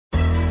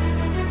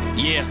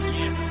Yeah,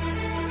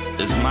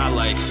 this is my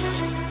life.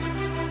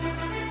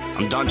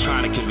 I'm done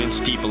trying to convince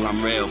people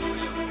I'm real.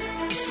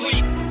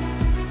 Sleep,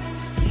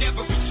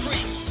 never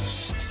retreat.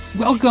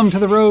 Welcome to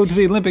the Road to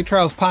the Olympic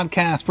Trials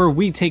podcast, where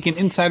we take an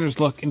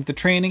insider's look into the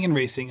training and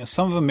racing of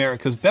some of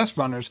America's best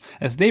runners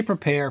as they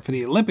prepare for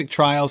the Olympic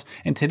trials.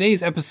 And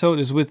today's episode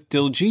is with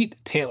Diljit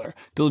Taylor.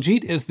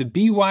 Diljit is the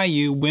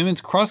BYU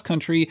women's cross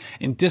country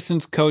and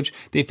distance coach.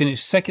 They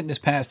finished second this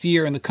past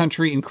year in the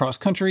country in cross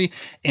country,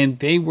 and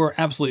they were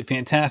absolutely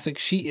fantastic.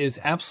 She is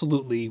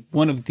absolutely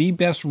one of the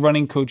best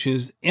running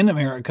coaches in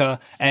America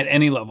at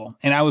any level.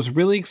 And I was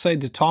really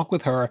excited to talk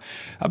with her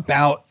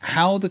about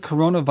how the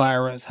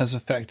coronavirus has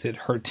affected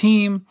her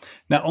team,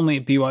 not only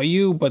at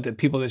BYU, but the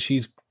people who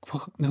she's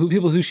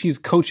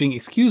coaching,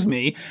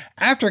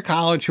 after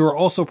college, who are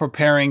also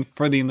preparing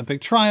for the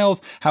Olympic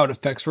trials, how it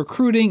affects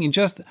recruiting and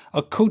just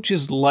a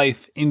coach's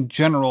life in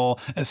general,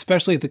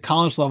 especially at the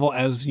college level.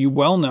 As you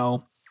well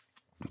know,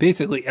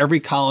 basically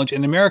every college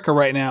in America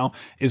right now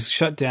is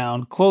shut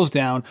down, closed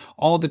down.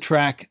 All the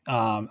track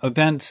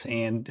events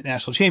and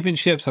national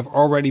championships have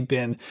already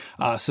been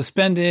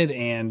suspended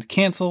and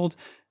canceled.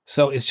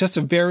 So it's just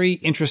a very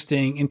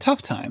interesting and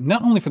tough time,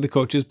 not only for the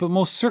coaches, but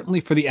most certainly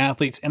for the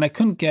athletes. And I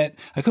couldn't wait,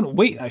 for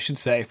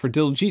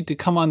Diljit to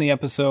come on the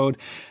episode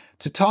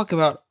to talk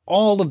about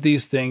all of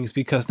these things,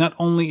 because not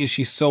only is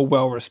she so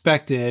well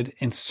respected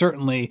and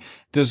certainly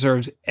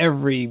deserves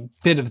every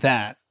bit of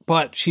that,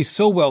 but she's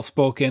so well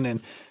spoken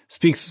and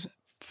speaks,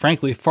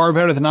 frankly, far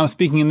better than I'm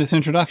speaking in this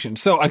introduction.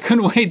 So I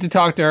couldn't wait to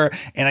talk to her,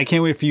 and I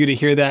can't wait for you to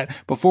hear that.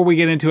 Before we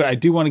get into it, I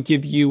do want to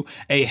give you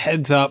a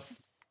heads up.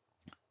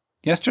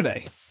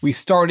 Yesterday, we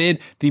started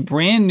the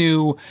brand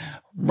new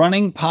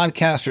Running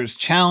Podcasters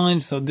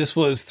Challenge. So this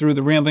was through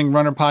the Rambling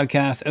Runner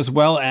podcast, as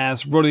well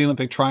as Road to the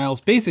Olympic Trials.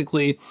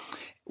 Basically,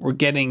 we're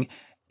getting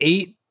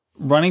 8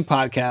 running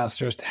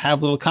podcasters to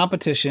have a little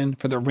competition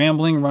for the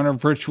Rambling Runner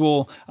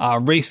virtual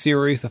race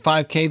series, the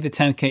 5K, the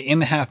 10K,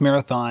 and the half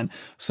marathon.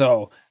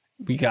 So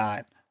we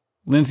got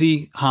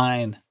Lindsey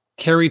Hein,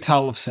 Carrie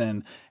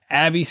Tollefson,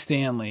 Abby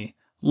Stanley,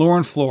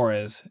 Lauren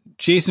Flores,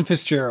 Jason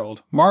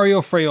Fitzgerald,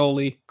 Mario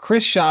Fraioli,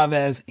 Chris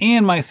Chavez,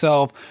 and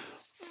myself.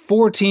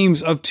 4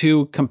 teams of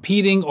 2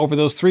 competing over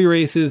those 3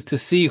 races to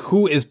see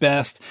who is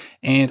best.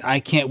 And I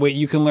can't wait.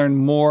 You can learn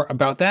more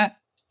about that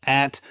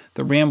at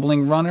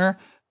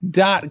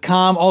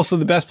theRamblingRunner.com. Also,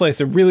 the best place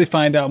to really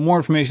find out more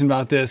information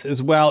about this,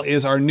 as well,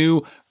 is our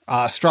new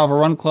Strava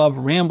Run Club,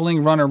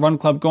 Rambling Runner Run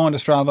Club. Go on to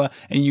Strava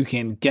and you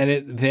can get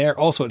it there.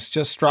 Also, it's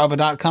just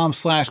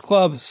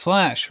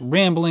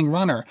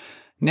strava.com/club/ramblingrunner.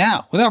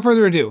 Now, without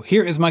further ado,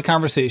 here is my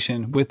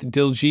conversation with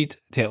Diljit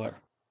Taylor.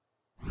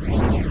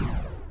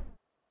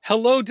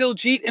 Hello,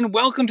 Diljit, and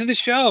welcome to the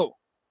show.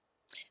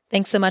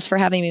 Thanks so much for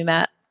having me,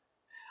 Matt.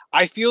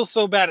 I feel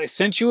so bad. I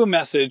sent you a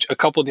message a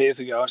couple days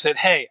ago and said,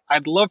 hey,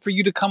 I'd love for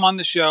you to come on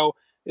the show.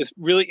 It's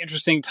really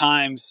interesting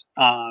times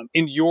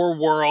in your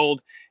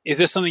world. Is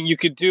this something you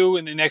could do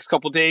in the next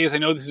couple days? I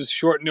know this is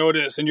short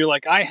notice. And you're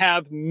like, I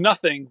have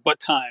nothing but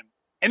time.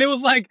 And it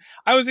was like,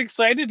 I was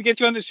excited to get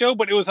you on the show,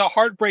 but it was a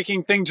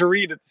heartbreaking thing to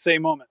read at the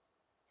same moment.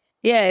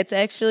 Yeah, it's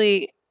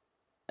actually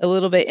a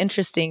little bit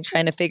interesting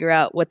trying to figure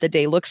out what the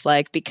day looks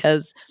like,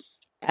 because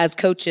as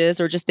coaches,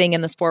 or just being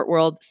in the sport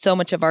world, so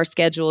much of our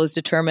schedule is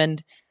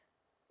determined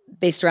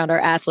based around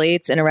our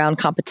athletes and around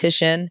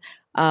competition.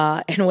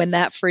 And when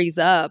that frees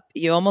up,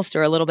 you almost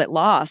are a little bit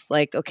lost.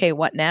 Like, okay,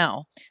 what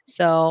now?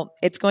 So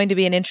it's going to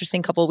be an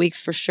interesting couple of weeks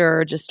for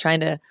sure, just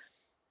trying to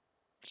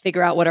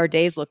figure out what our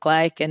days look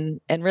like. And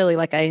really,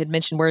 like I had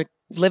mentioned, we're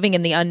living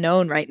in the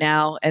unknown right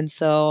now. And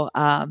so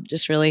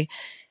just really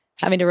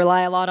having to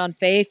rely a lot on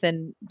faith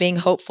and being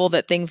hopeful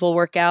that things will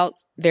work out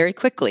very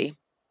quickly.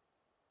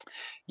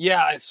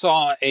 Yeah, I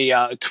saw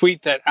a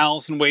tweet that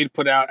Allison Wade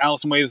put out.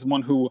 Allison Wade is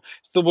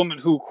the woman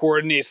who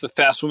coordinates the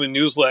Fast Women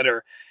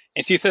newsletter.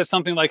 And she said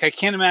something like, I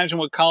can't imagine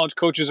what college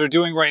coaches are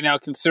doing right now,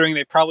 considering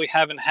they probably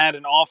haven't had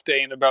an off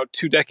day in about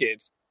 2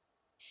 decades.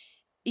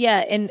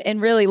 Yeah.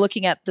 And really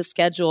looking at the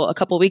schedule, a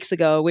couple of weeks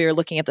ago, we were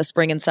looking at the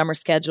spring and summer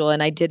schedule,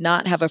 and I did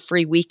not have a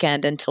free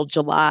weekend until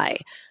July.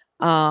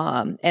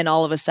 And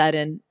all of a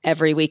sudden,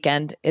 every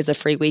weekend is a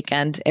free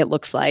weekend, it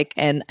looks like.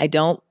 And I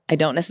don't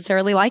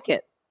necessarily like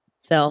it.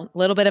 So a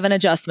little bit of an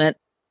adjustment.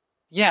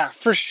 Yeah,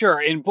 for sure.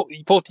 And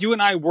both you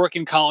and I work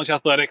in college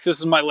athletics.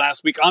 This is my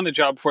last week on the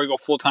job before I go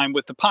full time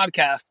with the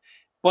podcast,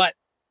 but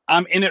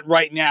I'm in it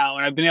right now.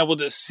 And I've been able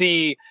to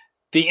see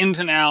the ins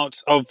and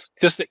outs of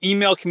just the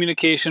email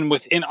communication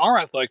within our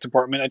athletic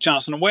department at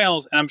Johnson &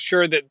 Wales. And I'm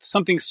sure that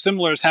something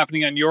similar is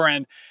happening on your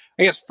end.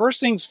 I guess first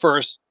things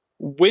first,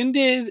 when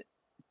did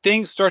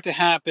things start to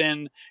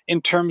happen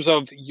in terms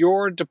of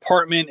your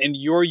department and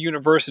your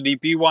university,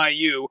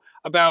 BYU,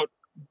 about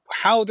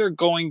how they're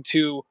going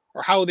to,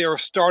 or how they are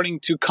starting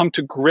to come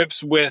to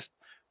grips with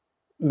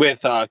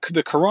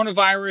the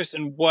coronavirus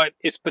and what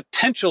its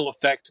potential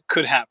effect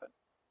could happen?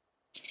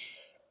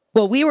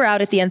 Well, we were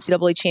out at the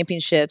NCAA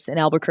championships in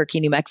Albuquerque,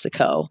 New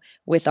Mexico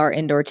with our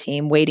indoor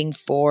team waiting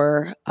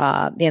for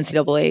the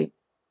NCAA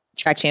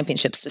track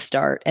championships to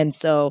start. And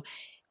so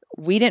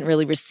we didn't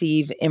really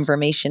receive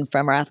information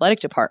from our athletic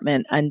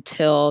department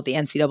until the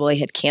NCAA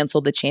had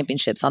canceled the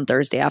championships on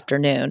Thursday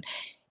afternoon.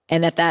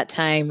 And at that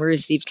time, we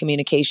received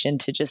communication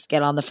to just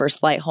get on the first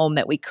flight home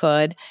that we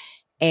could.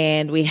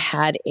 And we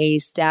had a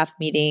staff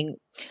meeting.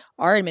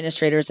 Our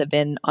administrators have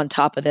been on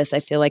top of this. I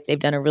feel like they've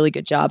done a really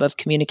good job of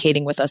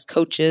communicating with us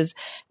coaches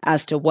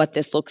as to what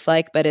this looks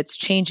like, but it's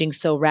changing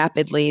so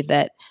rapidly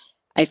that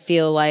I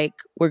feel like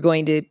we're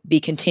going to be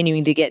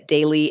continuing to get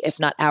daily, if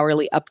not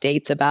hourly,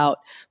 updates about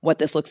what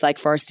this looks like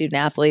for our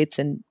student athletes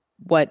and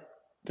what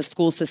the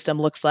school system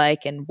looks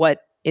like and what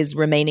is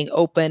remaining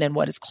open and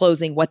what is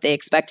closing, what they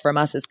expect from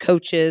us as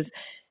coaches.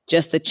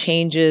 Just the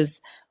changes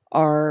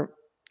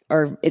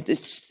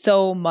it's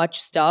so much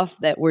stuff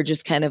that we're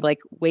just kind of like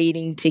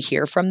waiting to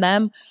hear from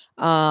them.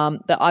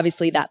 But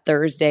obviously that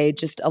Thursday,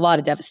 just a lot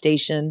of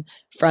devastation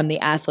from the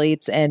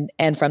athletes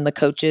and from the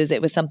coaches.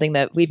 It was something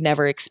that we've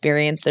never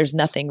experienced. There's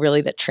nothing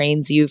really that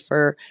trains you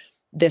for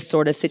this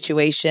sort of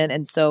situation.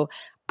 And so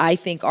I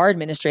think our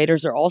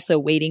administrators are also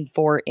waiting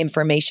for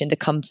information to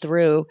come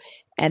through,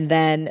 and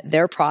then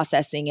they're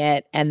processing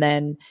it and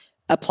then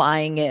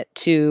applying it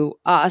to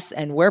us,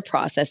 and we're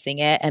processing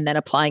it and then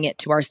applying it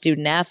to our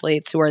student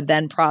athletes, who are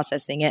then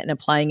processing it and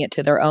applying it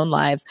to their own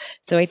lives.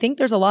 So I think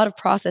there's a lot of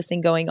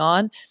processing going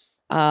on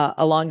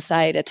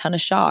alongside a ton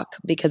of shock,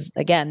 because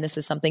again, this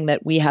is something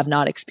that we have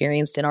not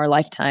experienced in our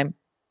lifetime.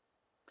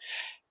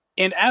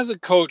 And as a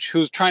coach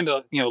who's trying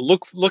to,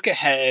 look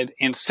ahead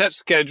and set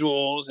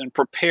schedules and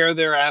prepare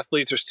their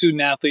athletes or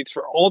student athletes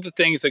for all the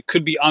things that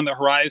could be on the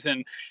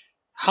horizon,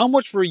 how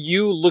much were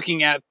you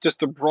looking at just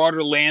the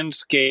broader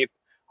landscape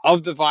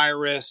of the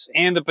virus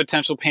and the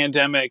potential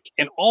pandemic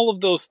and all of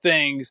those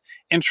things,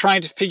 and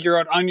trying to figure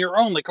out on your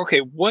own, like,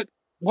 okay, what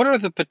are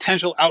the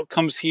potential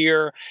outcomes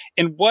here?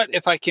 And what,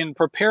 if I can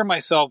prepare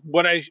myself,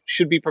 what I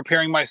should be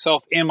preparing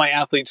myself and my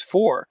athletes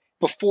for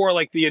before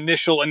like the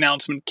initial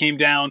announcement came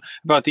down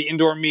about the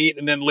indoor meet,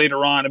 and then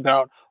later on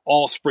about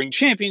all spring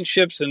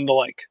championships and the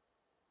like?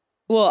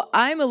 Well,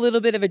 I'm a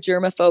little bit of a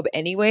germaphobe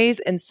anyways.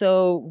 And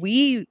so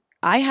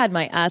I had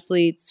my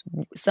athletes,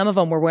 some of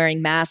them were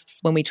wearing masks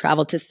when we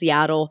traveled to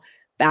Seattle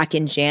back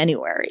in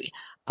January,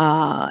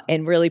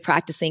 and really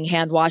practicing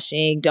hand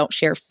washing, don't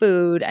share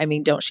food.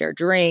 Don't share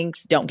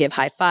drinks, don't give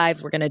high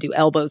fives. We're going to do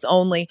elbows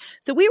only.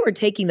 So we were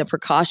taking the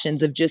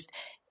precautions of just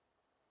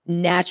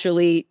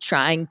naturally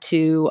trying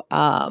to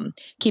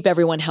keep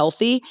everyone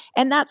healthy.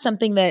 And that's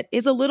something that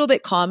is a little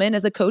bit common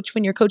as a coach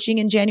when you're coaching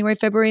in January,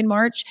 February, and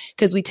March,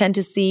 because we tend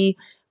to see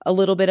a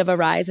little bit of a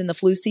rise in the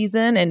flu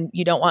season, and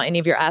you don't want any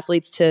of your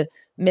athletes to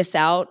miss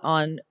out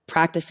on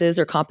practices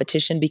or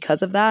competition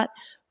because of that.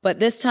 But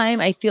this time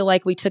I feel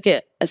like we took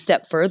it a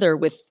step further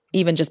with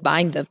even just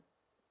buying the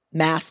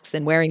masks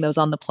and wearing those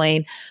on the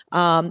plane.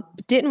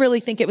 Didn't really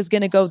think it was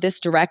going to go this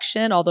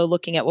direction, although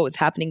looking at what was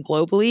happening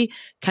globally,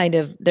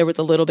 there was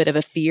a little bit of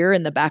a fear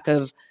in the back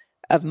of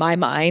my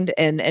mind.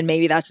 And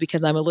maybe that's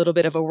because I'm a little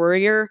bit of a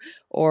worrier,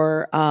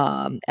 or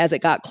as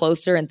it got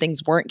closer and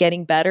things weren't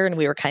getting better and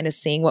we were kind of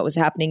seeing what was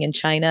happening in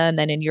China and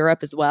then in Europe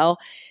as well,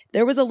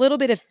 there was a little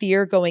bit of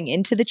fear going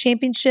into the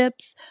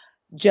championships.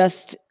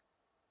 Just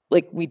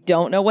like, we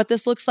don't know what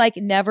this looks like.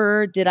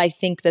 Never did I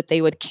think that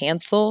they would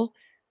cancel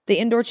the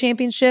indoor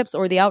championships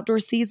or the outdoor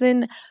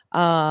season.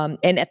 And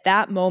at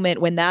that moment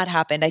when that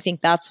happened, I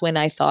think that's when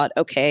I thought,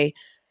 okay,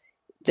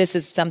 this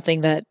is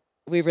something that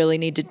we really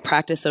need to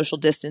practice social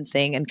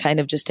distancing and kind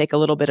of just take a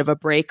little bit of a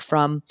break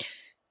from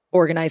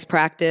organized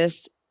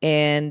practice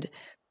and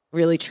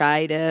really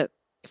try to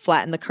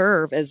flatten the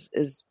curve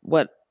is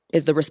what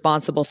is the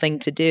responsible thing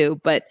to do.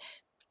 But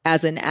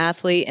as an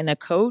athlete and a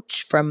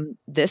coach, from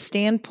this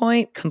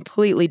standpoint,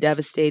 completely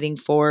devastating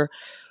for,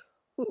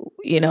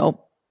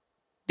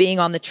 being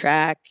on the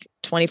track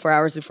 24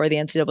 hours before the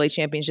NCAA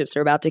championships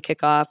are about to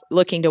kick off,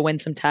 looking to win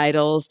some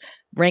titles,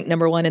 ranked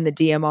number 1 in the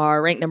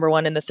DMR, ranked number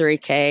 1 in the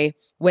 3K,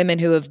 women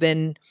who have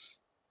been,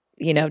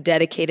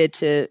 dedicated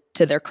to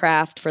their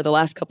craft for the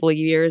last couple of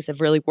years,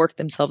 have really worked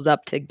themselves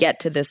up to get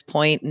to this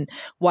point. And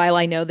while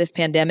I know this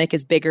pandemic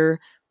is bigger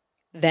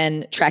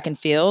than track and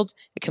field,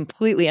 I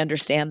completely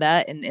understand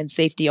that. And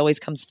safety always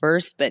comes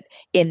first. But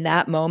in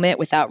that moment,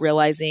 without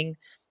realizing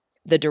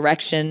the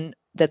direction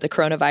that the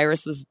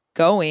coronavirus was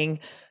going,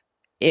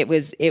 it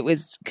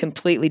was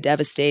completely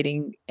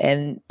devastating.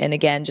 And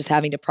again, just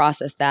having to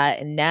process that.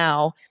 And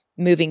now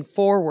moving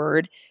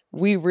forward,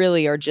 we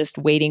really are just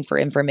waiting for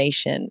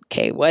information.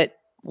 Okay,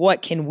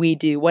 what can we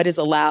do? What is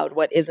allowed?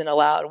 What isn't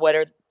allowed? What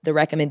are the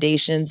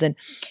recommendations? And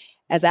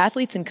as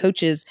athletes and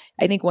coaches,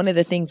 I think one of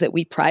the things that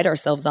we pride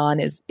ourselves on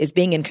is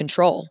being in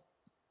control.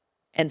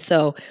 And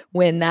so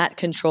when that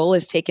control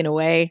is taken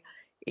away,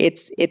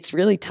 it's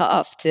really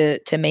tough to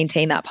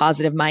maintain that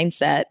positive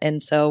mindset.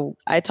 And so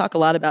I talk a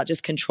lot about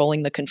just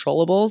controlling the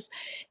controllables.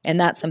 And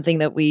that's something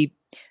that we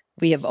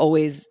have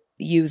always,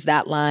 used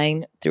that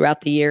line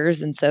throughout the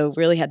years. And so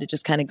really had to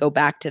just kind of go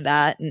back to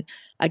that. And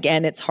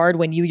again, it's hard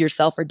when you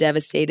yourself are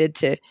devastated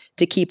to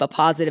keep a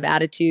positive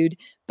attitude.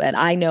 But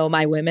I know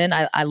my women,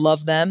 I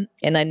love them.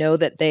 And I know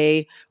that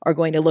they are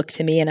going to look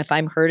to me. And if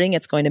I'm hurting,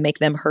 it's going to make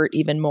them hurt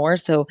even more.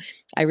 So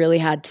I really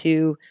had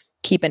to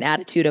keep an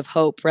attitude of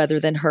hope rather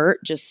than hurt,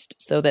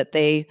 just so that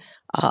they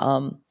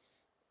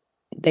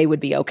would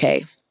be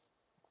okay.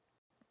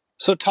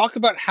 So talk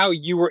about how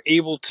you were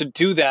able to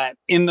do that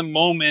in the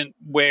moment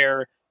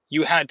where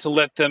you had to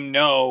let them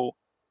know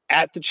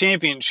at the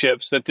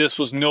championships that this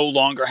was no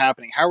longer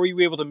happening. How were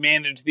you able to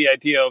manage the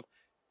idea of,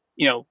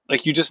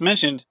 like you just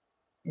mentioned,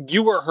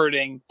 you were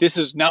hurting. This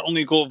is not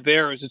only a goal of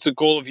theirs, it's a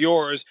goal of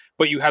yours,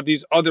 but you have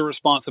these other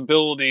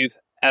responsibilities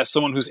as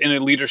someone who's in a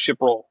leadership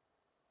role.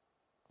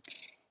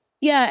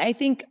 Yeah, I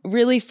think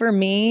really for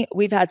me,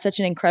 we've had such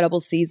an incredible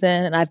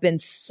season, and I've been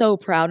so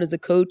proud as a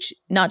coach,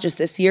 not just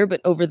this year, but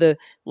over the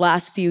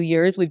last few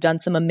years. We've done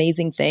some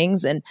amazing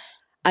things. And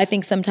I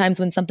think sometimes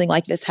when something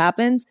like this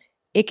happens,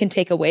 it can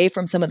take away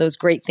from some of those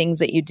great things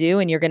that you do.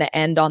 And you're going to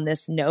end on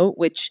this note,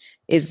 which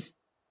is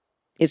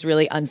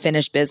really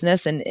unfinished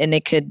business. And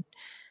it can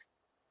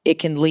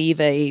leave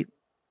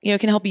it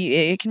can help you,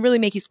 it can really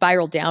make you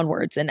spiral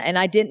downwards. And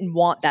I didn't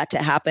want that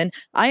to happen.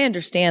 I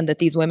understand that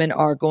these women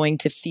are going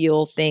to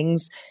feel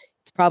things.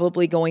 It's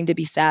probably going to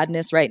be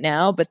sadness right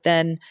now, but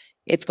then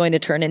it's going to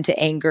turn into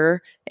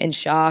anger and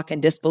shock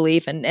and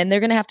disbelief. And they're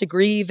going to have to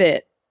grieve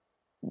it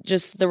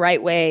just the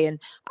right way.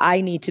 And I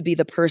need to be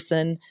the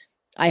person.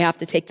 I have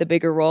to take the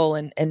bigger role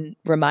and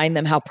remind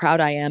them how proud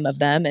I am of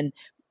them and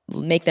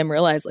make them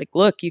realize, like,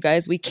 look, you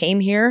guys, we came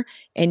here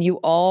and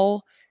you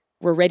all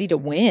were ready to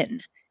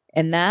win.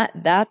 And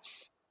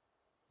that's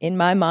in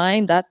my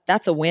mind,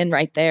 that's a win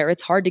right there.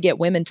 It's hard to get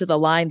women to the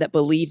line that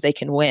believe they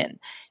can win.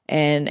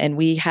 And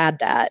we had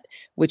that,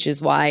 which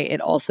is why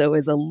it also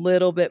is a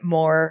little bit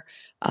more,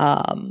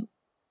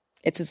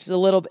 it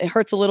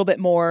hurts a little bit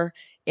more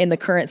in the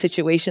current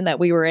situation that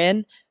we were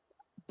in,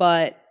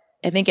 but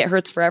I think it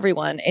hurts for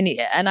everyone. And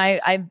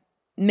I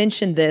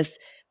mentioned this.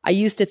 I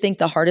used to think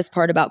the hardest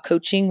part about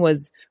coaching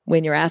was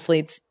when your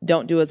athletes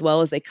don't do as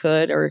well as they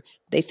could, or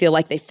they feel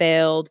like they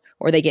failed,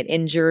 or they get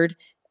injured.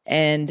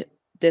 And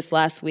this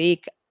last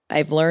week,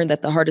 I've learned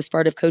that the hardest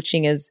part of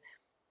coaching is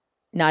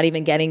not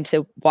even getting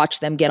to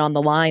watch them get on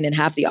the line and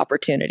have the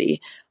opportunity.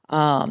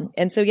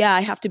 And so, yeah, I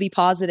have to be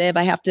positive.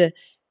 I have to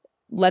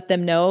let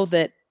them know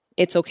that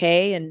it's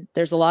okay. And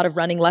there's a lot of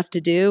running left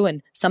to do,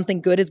 and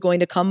something good is going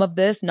to come of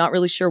this. Not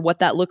really sure what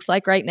that looks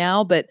like right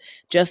now, but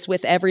just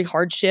with every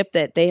hardship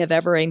that they have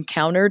ever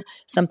encountered,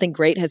 something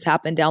great has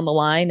happened down the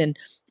line. And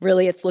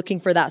really it's looking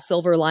for that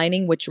silver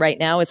lining, which right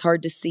now is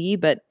hard to see,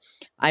 but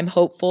I'm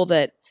hopeful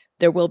that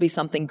there will be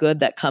something good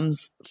that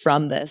comes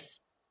from this.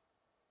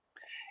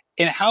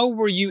 And how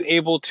were you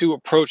able to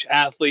approach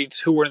athletes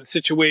who were in a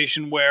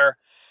situation where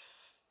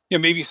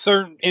maybe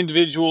certain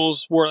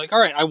individuals were like, all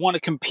right, I want to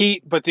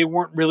compete, but they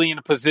weren't really in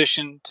a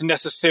position to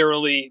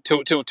necessarily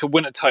to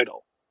win a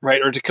title,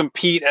 right? Or to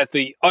compete at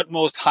the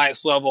utmost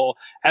highest level,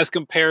 as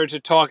compared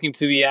to talking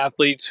to the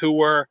athletes who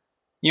were,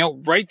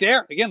 right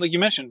there. Again, like you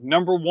mentioned,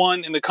 number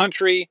one in the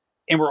country,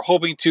 and we're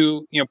hoping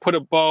to, put a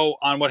bow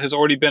on what has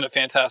already been a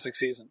fantastic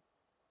season.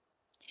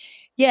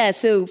 Yeah.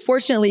 So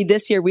fortunately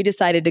this year we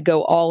decided to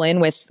go all in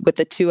with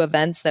the two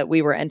events that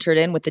we were entered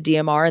in, with the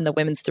DMR and the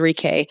women's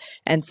 3K.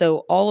 And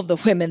so all of the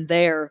women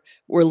there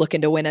were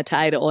looking to win a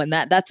title. And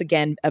that's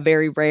again, a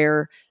very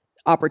rare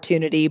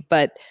opportunity,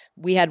 but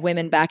we had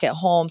women back at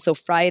home. So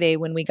Friday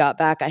when we got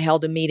back, I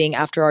held a meeting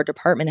after our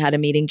department had a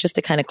meeting just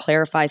to kind of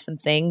clarify some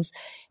things.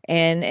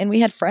 And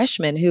we had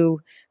freshmen who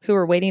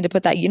were waiting to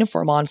put that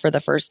uniform on for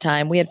the first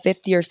time. We had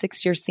 50 or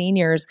 60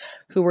 seniors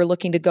who were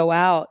looking to go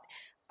out.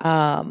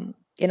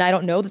 And I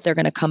don't know that they're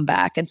going to come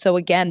back. And so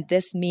again,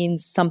 this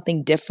means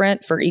something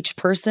different for each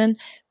person,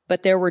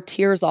 but there were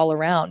tears all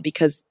around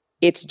because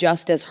it's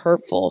just as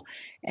hurtful.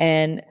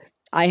 And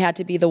I had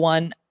to be the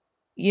one,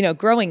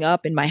 growing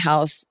up in my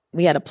house,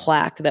 we had a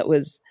plaque that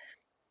was,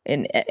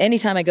 and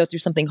anytime I go through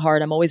something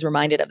hard, I'm always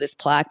reminded of this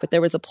plaque, but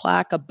there was a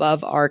plaque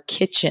above our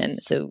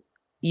kitchen. So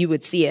you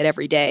would see it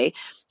every day.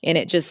 And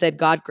it just said,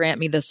 God grant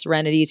me the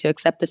serenity to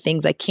accept the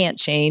things I can't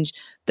change,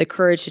 the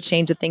courage to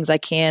change the things I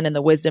can, and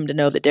the wisdom to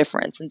know the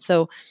difference. And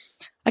so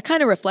I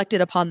kind of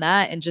reflected upon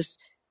that and just,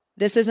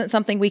 this isn't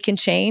something we can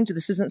change.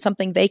 This isn't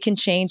something they can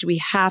change. We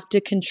have to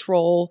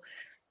control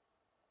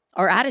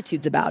our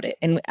attitudes about it.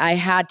 And I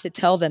had to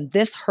tell them,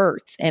 this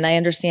hurts. And I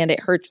understand it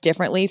hurts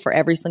differently for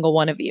every single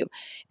one of you.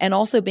 And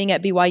also being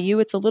at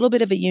BYU, it's a little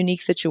bit of a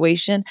unique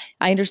situation.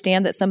 I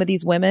understand that some of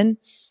these women,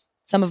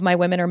 some of my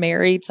women are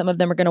married. Some of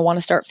them are going to want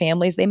to start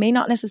families. They may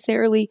not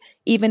necessarily,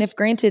 even if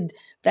granted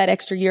that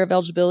extra year of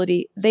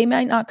eligibility, they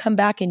might not come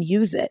back and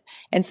use it.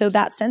 And so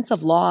that sense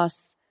of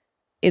loss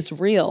is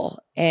real.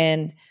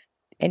 And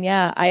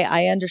yeah,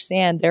 I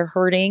understand they're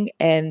hurting,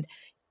 and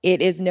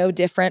it is no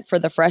different for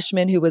the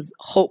freshman who was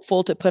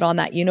hopeful to put on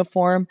that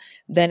uniform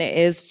than it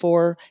is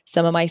for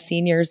some of my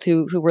seniors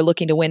who were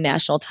looking to win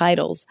national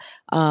titles.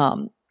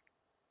 And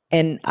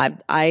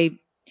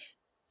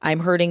I'm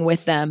hurting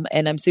with them,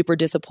 and I'm super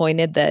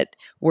disappointed that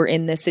we're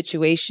in this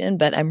situation,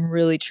 but I'm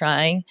really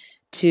trying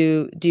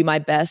to do my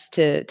best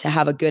to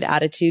have a good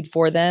attitude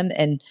for them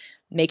and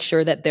make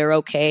sure that they're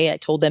okay. I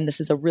told them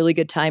this is a really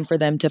good time for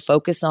them to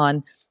focus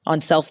on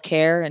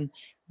self-care and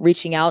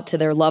reaching out to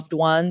their loved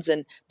ones.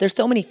 And there's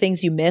so many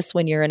things you miss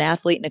when you're an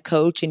athlete and a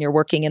coach and you're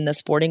working in the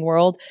sporting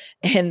world.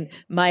 And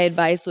my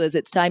advice was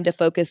it's time to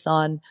focus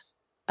on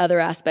other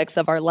aspects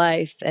of our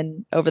life.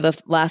 And over the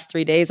last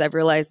 3 days, I've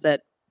realized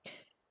that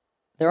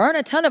there aren't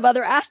a ton of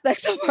other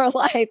aspects of our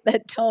life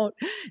that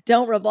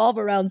don't revolve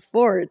around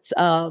sports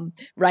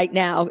right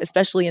now,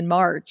 especially in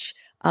March.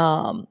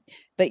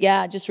 But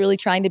yeah, just really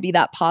trying to be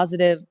that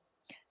positive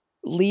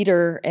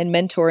leader and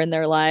mentor in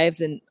their lives,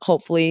 and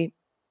hopefully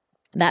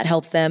that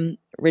helps them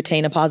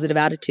retain a positive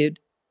attitude.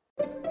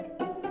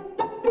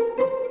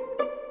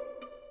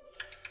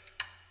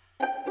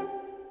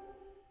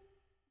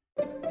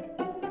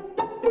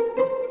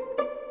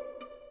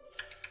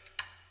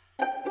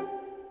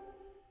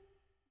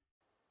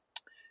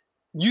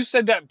 You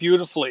said that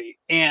beautifully,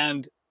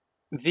 and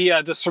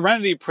the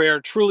Serenity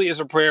Prayer truly is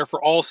a prayer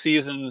for all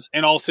seasons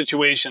and all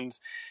situations.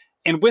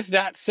 And with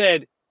that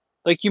said,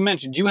 like you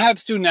mentioned, you have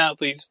student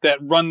athletes that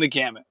run the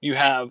gamut. You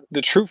have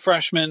the true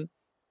freshmen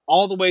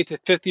all the way to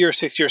fifth year,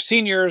 sixth year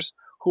seniors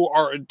who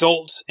are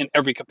adults in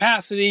every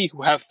capacity,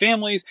 who have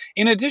families.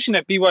 In addition,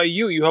 at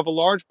BYU, you have a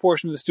large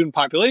portion of the student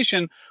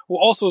population who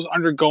also is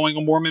undergoing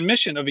a Mormon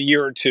mission of a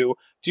year or two.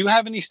 Do you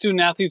have any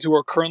student athletes who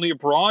are currently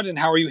abroad, and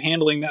how are you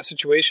handling that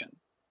situation?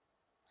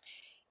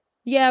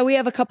 Yeah, we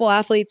have a couple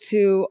athletes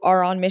who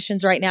are on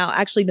missions right now.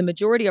 Actually, the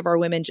majority of our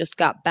women just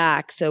got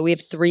back. So we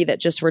have 3 that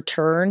just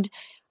returned.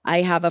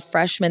 I have a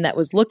freshman that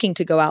was looking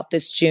to go out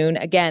this June.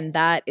 Again,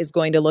 that is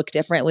going to look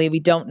differently. We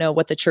don't know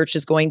what the church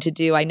is going to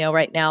do. I know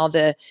right now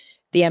the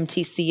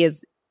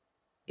MTC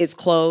is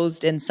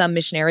closed, and some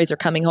missionaries are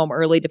coming home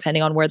early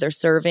depending on where they're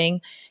serving.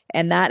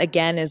 And that,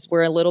 again, is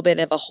we're a little bit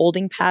of a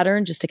holding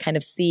pattern just to kind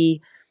of see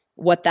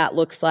what that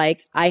looks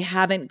like. I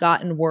haven't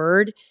gotten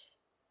word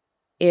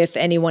if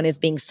anyone is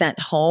being sent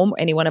home,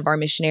 any one of our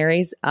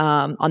missionaries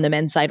on the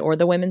men's side or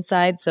the women's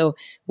side. So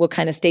we'll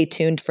kind of stay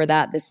tuned for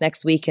that this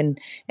next week and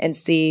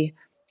see.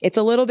 It's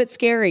a little bit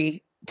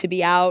scary to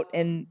be out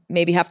and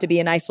maybe have to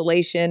be in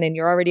isolation, and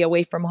you're already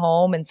away from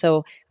home. And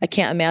so I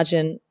can't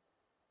imagine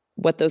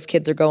what those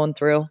kids are going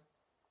through.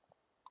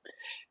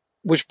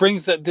 Which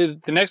brings the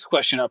next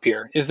question up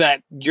here, is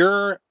that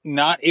you're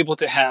not able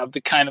to have the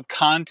kind of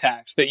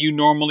contact that you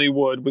normally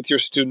would with your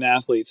student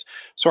athletes.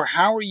 So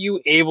how are you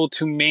able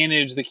to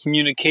manage the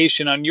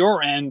communication on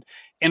your end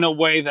in a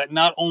way that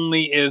not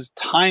only is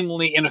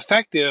timely and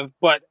effective,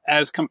 but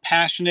as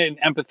compassionate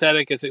and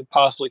empathetic as it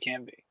possibly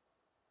can be?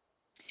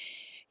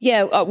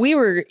 Yeah, we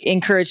were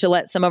encouraged to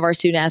let some of our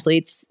student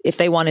athletes, if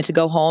they wanted to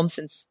go home,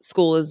 since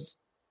school is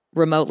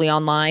remotely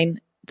online,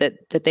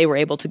 that they were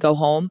able to go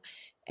home.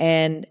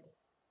 And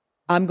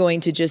I'm going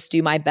to just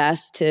do my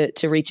best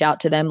to reach out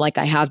to them like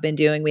I have been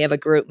doing. We have a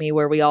GroupMe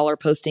where we all are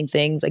posting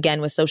things.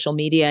 Again, with social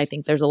media, I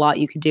think there's a lot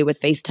you can do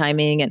with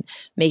FaceTiming and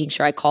making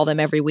sure I call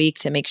them every week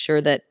to make sure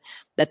that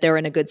they're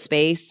in a good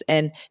space.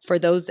 And for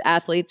those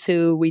athletes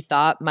who we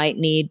thought might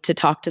need to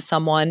talk to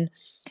someone,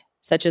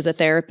 such as a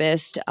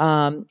therapist,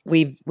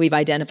 we've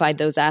identified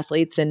those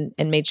athletes and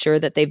made sure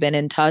that they've been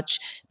in touch.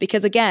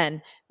 Because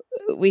again,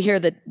 we hear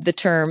the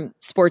term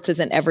sports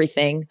isn't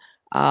everything.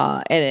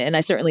 And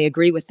I certainly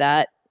agree with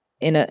that.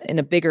 In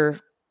the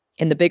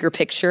bigger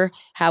picture.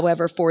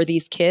 However, for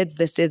these kids,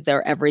 this is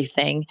their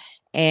everything.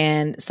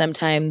 And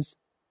sometimes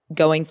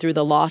going through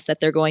the loss that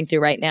they're going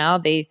through right now,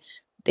 they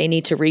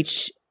need to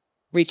reach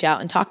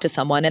out and talk to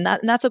someone. And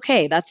that's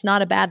okay. That's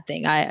not a bad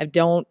thing.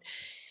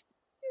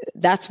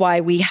 That's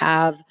why we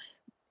have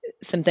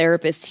some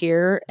therapists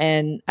here.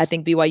 And I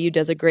think BYU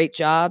does a great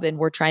job. And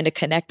we're trying to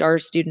connect our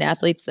student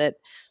athletes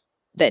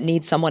that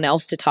need someone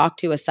else to talk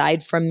to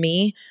aside from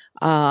me,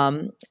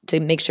 to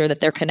make sure that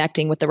they're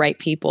connecting with the right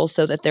people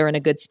so that they're in a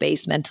good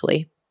space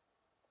mentally.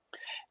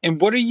 And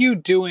what are you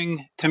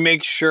doing to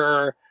make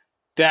sure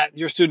that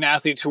your student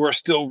athletes who are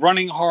still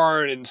running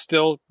hard and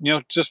still,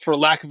 just for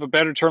lack of a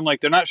better term,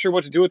 like they're not sure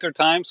what to do with their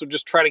time, so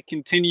just try to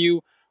continue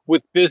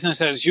with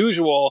business as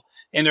usual,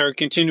 and they're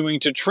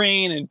continuing to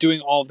train and doing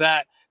all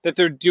that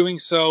they're doing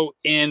so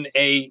in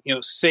a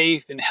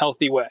safe and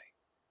healthy way?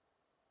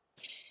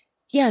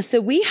 Yeah,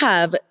 so we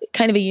have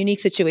kind of a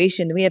unique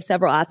situation. We have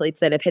several athletes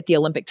that have hit the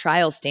Olympic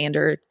trial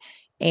standard.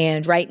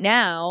 And right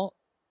now,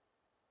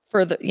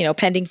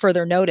 pending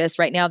further notice,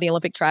 right now the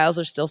Olympic trials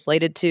are still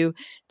slated to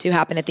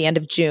happen at the end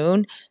of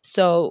June.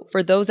 So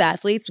for those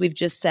athletes, we've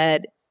just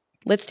said,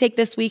 let's take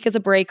this week as a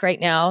break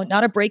right now,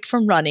 not a break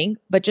from running,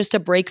 but just a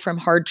break from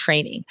hard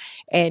training.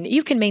 And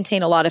you can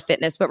maintain a lot of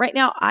fitness, but right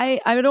now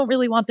I don't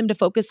really want them to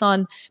focus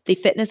on the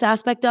fitness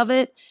aspect of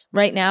it.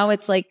 Right now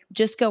it's like,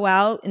 just go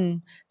out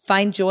and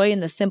find joy in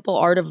the simple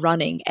art of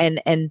running.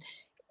 And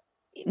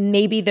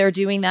maybe they're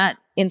doing that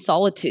in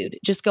solitude.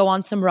 Just go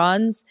on some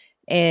runs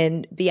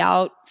and be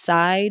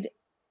outside,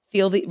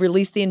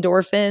 release the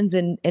endorphins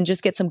and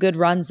just get some good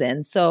runs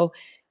in. So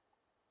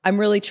I'm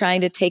really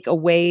trying to take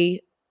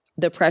away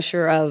the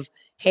pressure of,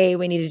 hey,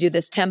 we need to do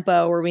this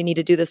tempo or we need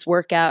to do this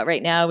workout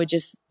right now.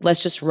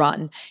 Let's just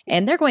run.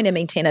 And they're going to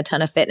maintain a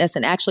ton of fitness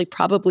and actually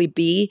probably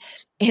be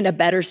in a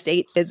better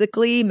state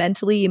physically,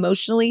 mentally,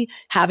 emotionally,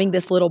 having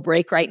this little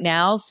break right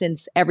now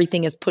since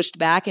everything is pushed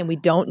back and we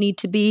don't need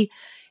to be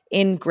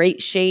in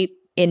great shape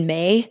in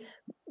May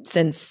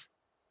since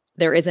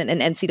there isn't an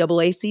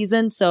NCAA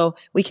season. So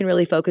we can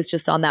really focus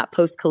just on that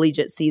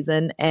post-collegiate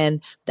season.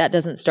 And that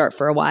doesn't start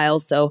for a while.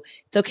 So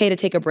it's okay to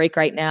take a break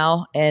right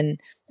now. And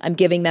I'm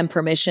giving them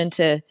permission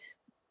to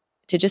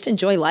just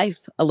enjoy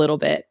life a little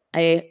bit.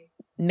 I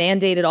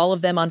mandated all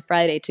of them on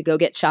Friday to go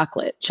get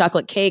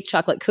chocolate cake,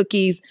 chocolate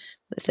cookies.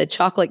 I said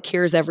chocolate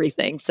cures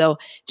everything. So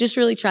just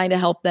really trying to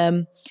help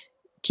them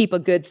keep a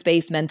good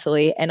space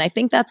mentally. And I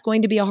think that's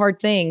going to be a hard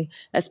thing,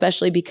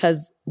 especially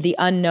because the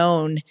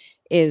unknown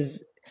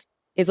is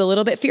a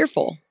little bit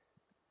fearful.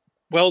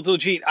 Well,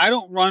 Diljeet, I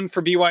don't run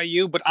for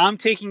BYU, but I'm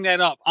taking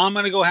that up. I'm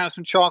going to go have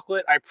some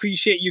chocolate. I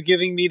appreciate you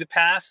giving me the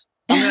pass.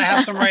 I'm going to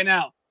have some right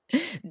now.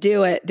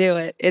 Do it.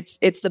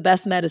 It's the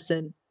best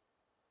medicine.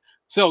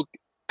 So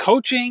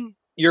coaching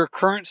your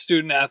current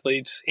student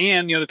athletes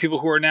and, the people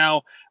who are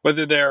now,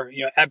 whether they're,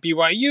 at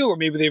BYU or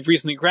maybe they've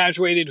recently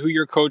graduated, who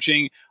you're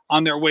coaching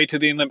on their way to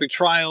the Olympic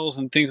trials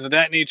and things of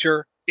that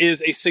nature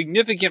is a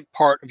significant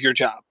part of your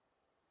job.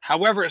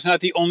 However, it's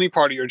not the only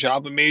part of your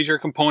job. A major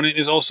component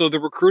is also the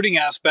recruiting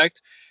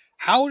aspect.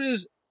 How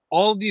does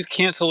all of these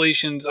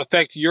cancellations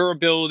affect your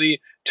ability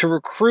to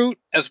recruit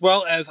as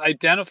well as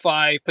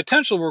identify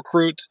potential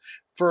recruits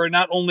for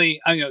not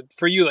only,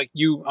 for you, like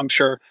you, I'm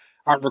sure,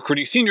 aren't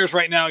recruiting seniors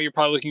right now. You're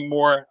probably looking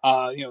more,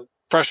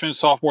 freshmen,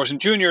 sophomores,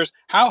 and juniors.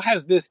 How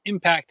has this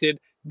impacted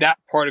that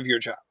part of your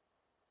job?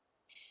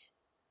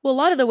 Well, a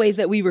lot of the ways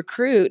that we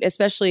recruit,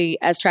 especially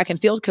as track and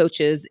field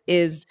coaches,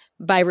 is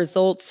by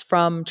results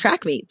from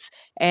track meets.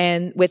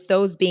 And with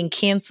those being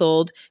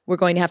canceled, we're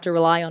going to have to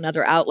rely on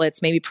other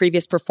outlets, maybe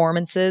previous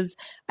performances.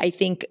 I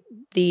think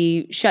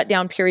the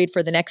shutdown period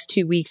for the next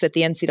 2 weeks at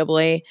the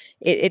NCAA,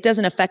 it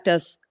doesn't affect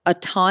us a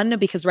ton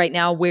because right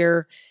now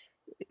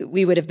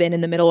we would have been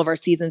in the middle of our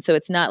season. So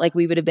it's not like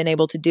we would have been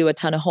able to do a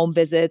ton of home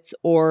visits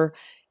or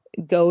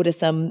go to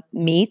some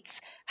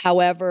meets.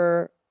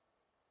 However,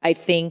 I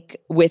think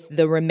with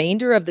the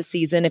remainder of the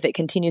season, if it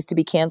continues to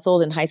be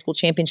canceled and high school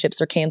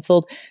championships are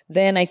canceled,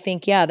 then I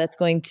think, that's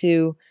going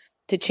to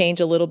change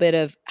a little bit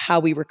of how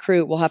we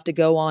recruit. We'll have to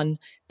go on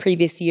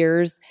previous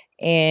years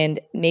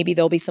and maybe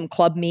there'll be some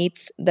club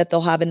meets that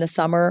they'll have in the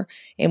summer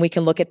and we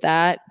can look at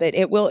that, but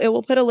it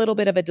will put a little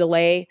bit of a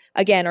delay.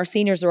 Again, our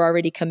seniors are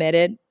already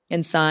committed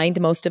and signed,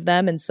 most of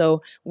them. And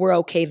so we're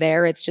okay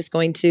there. It's just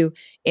going to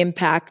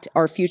impact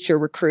our future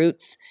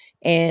recruits.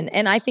 And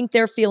I think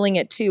they're feeling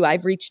it too.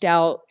 I've reached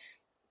out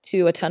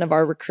to a ton of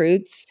our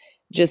recruits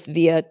just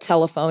via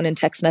telephone and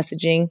text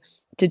messaging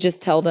to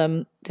just tell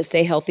them to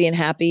stay healthy and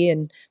happy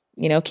and,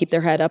 keep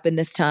their head up in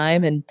this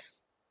time. And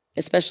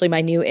especially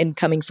my new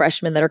incoming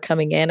freshmen that are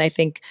coming in, I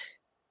think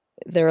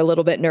they're a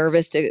little bit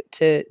nervous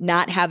to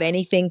not have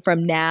anything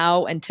from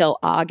now until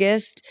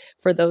August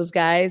for those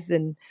guys.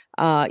 And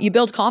you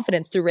build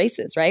confidence through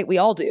races, right? We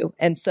all do.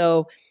 And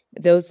so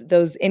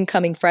those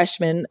incoming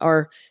freshmen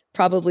are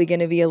probably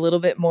going to be a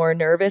little bit more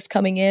nervous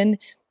coming in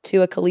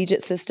to a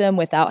collegiate system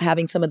without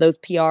having some of those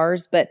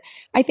PRs. But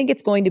I think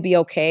it's going to be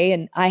okay.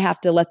 And I have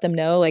to let them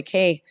know, like,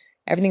 hey,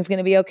 everything's going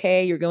to be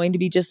okay. You're going to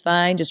be just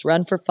fine. Just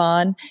run for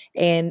fun.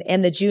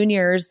 And the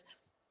juniors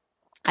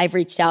I've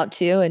reached out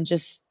to and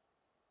just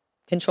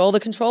control the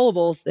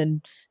controllables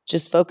and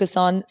just focus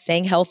on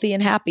staying healthy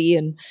and happy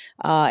and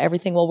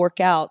everything will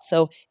work out.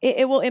 So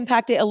it will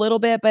impact it a little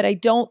bit, but I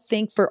don't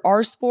think for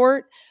our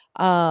sport,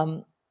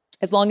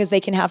 as long as they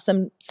can have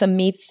some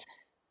meets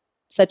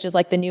such as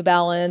like the New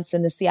Balance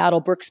and the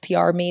Seattle Brooks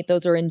PR meet,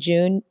 those are in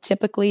June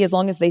typically, as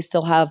long as they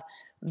still have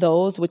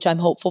those, which I'm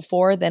hopeful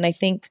for, then I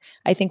think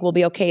we'll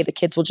be okay. The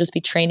kids will just be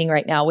training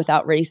right now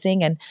without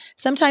racing. And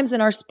sometimes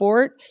in our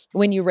sport,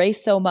 when you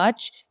race so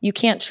much, you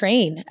can't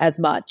train as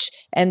much.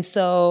 And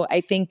so I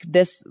think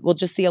this will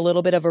just see a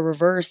little bit of a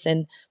reverse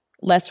and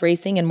less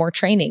racing and more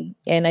training.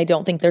 And I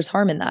don't think there's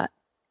harm in that.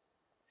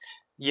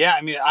 Yeah,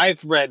 I mean,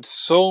 I've read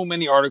so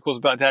many articles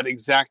about that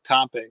exact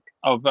topic,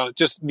 about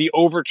just the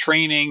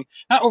overtraining,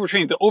 not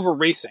overtraining, the over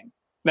racing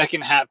that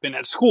can happen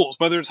at schools,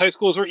 whether it's high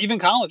schools or even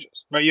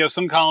colleges, right? You have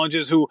some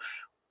colleges who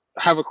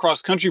have a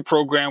cross-country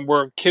program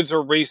where kids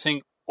are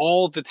racing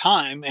all the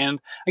time.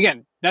 And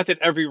again, not that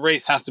every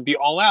race has to be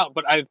all out,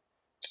 but I've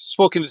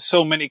spoken to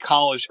so many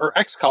college or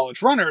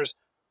ex-college runners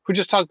who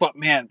just talk about,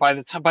 man, by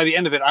the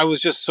end of it, I was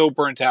just so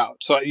burnt out.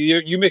 So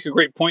you make a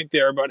great point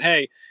there about,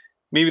 hey,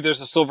 maybe there's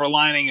a silver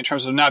lining in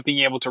terms of not being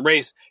able to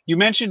race. You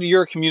mentioned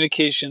your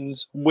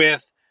communications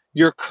with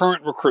your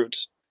current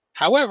recruits.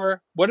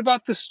 However, what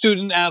about the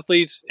student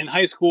athletes in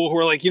high school who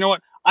are like, you know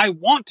what? I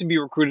want to be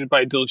recruited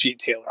by Diljeet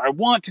Taylor. I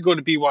want to go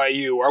to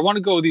BYU, or I want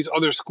to go to these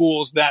other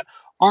schools that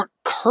aren't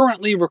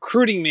currently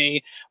recruiting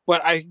me,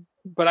 but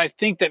I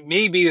think that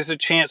maybe there's a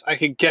chance I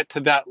could get to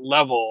that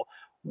level.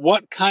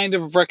 What kind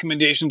of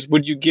recommendations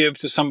would you give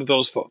to some of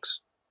those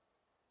folks?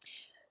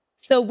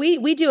 So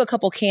we do a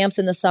couple camps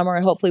in the summer,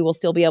 and hopefully we'll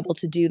still be able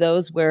to do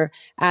those where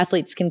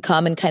athletes can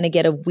come and kind of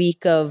get a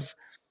week of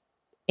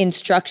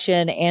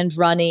instruction and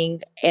running.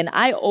 And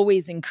I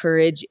always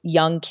encourage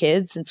young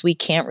kids, since we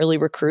can't really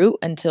recruit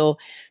until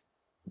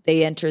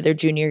they enter their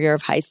junior year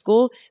of high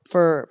school,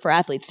 for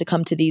athletes to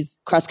come to these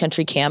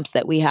cross-country camps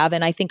that we have.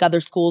 And I think other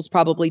schools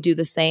probably do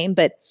the same.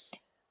 But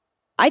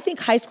I think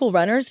high school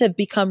runners have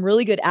become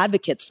really good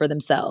advocates for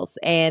themselves.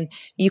 And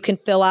you can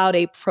fill out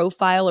a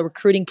profile, a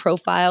recruiting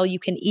profile. You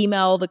can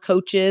email the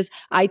coaches.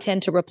 I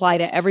tend to reply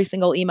to every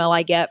single email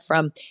I get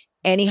from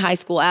any high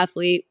school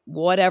athlete,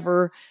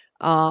 whatever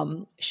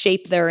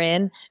shape they're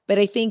in. But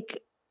I think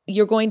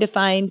you're going to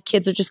find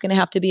kids are just going to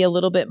have to be a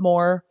little bit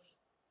more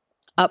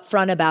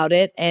upfront about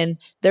it. And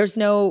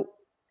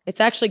it's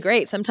actually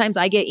great. Sometimes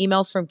I get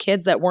emails from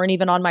kids that weren't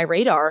even on my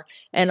radar,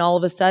 and all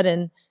of a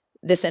sudden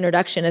this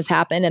introduction has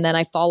happened, and then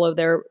I follow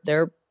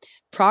their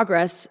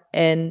progress,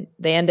 and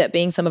they end up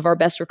being some of our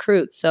best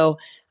recruits. So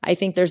I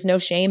think there's no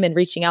shame in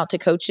reaching out to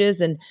coaches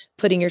and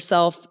putting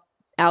yourself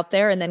out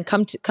there, and then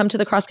come to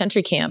the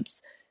cross-country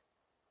camps.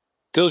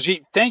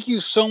 Diljit, thank you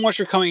so much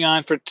for coming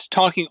on, for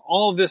talking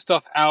all of this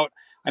stuff out.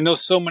 I know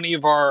so many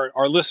of our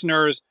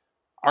listeners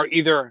are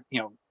either,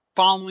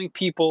 following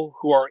people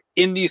who are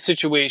in these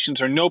situations,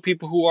 or know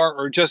people who are,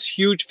 or just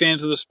huge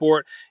fans of the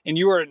sport. And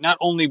you are not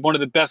only one of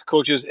the best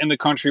coaches in the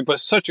country, but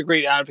such a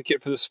great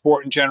advocate for the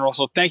sport in general.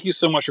 So thank you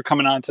so much for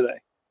coming on today.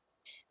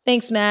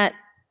 Thanks, Matt.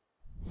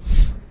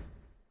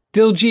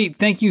 Diljit,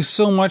 thank you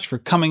so much for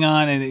coming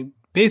on and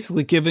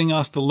basically giving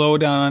us the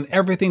lowdown on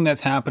everything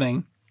that's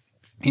happening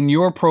in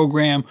your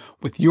program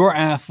with your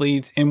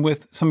athletes and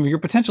with some of your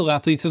potential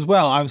athletes as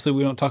well. Obviously,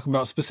 we don't talk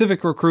about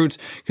specific recruits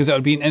because that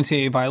would be an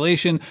NCAA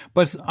violation,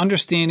 but it's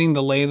understanding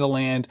the lay of the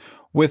land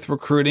with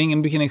recruiting,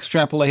 and we can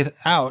extrapolate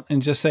out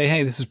and just say,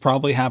 hey, this is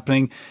probably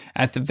happening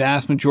at the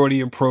vast majority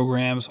of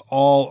programs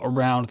all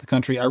around the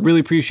country. I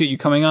really appreciate you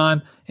coming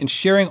on and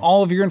sharing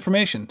all of your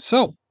information.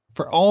 So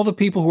for all the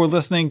people who are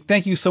listening,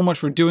 thank you so much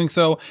for doing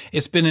so.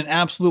 It's been an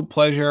absolute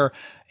pleasure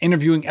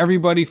interviewing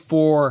everybody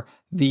for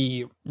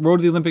the Road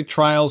to the Olympic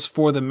trials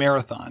for the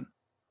marathon.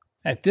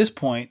 At this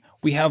point,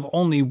 we have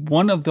only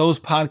one of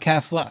those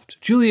podcasts left,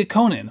 Julia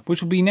Conan,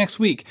 which will be next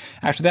week.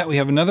 After that, we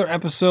have another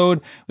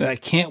episode that I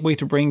can't wait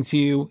to bring to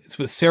you. It's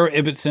with Sarah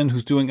Ibbotson,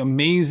 who's doing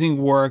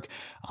amazing work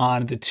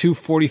on the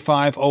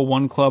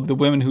 2:45:01 Club, the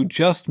women who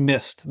just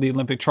missed the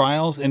Olympic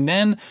trials. And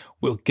then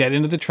we'll get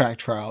into the track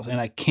trials.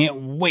 And I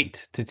can't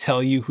wait to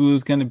tell you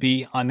who's going to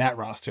be on that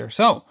roster.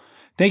 So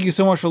thank you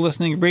so much for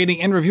listening,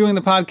 rating, and reviewing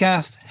the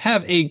podcast.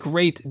 Have a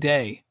great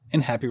day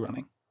and happy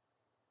running.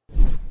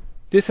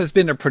 This has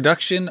been a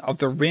production of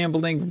the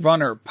Rambling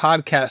Runner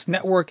Podcast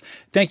Network.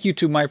 Thank you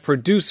to my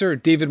producer,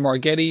 David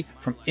Margetti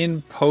from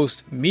In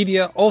Post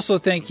Media. Also,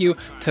 thank you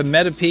to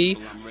Meta P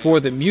for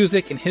the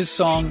music and his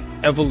song,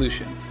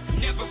 Evolution.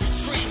 Never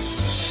retreat.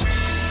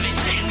 They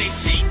sit in their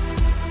seat.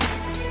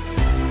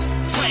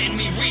 Letting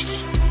me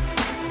reach.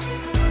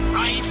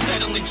 I ain't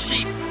settling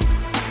cheap.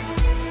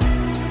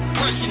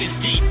 Crushing is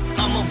deep.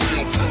 I'm a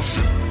real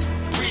person.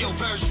 Real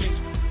version.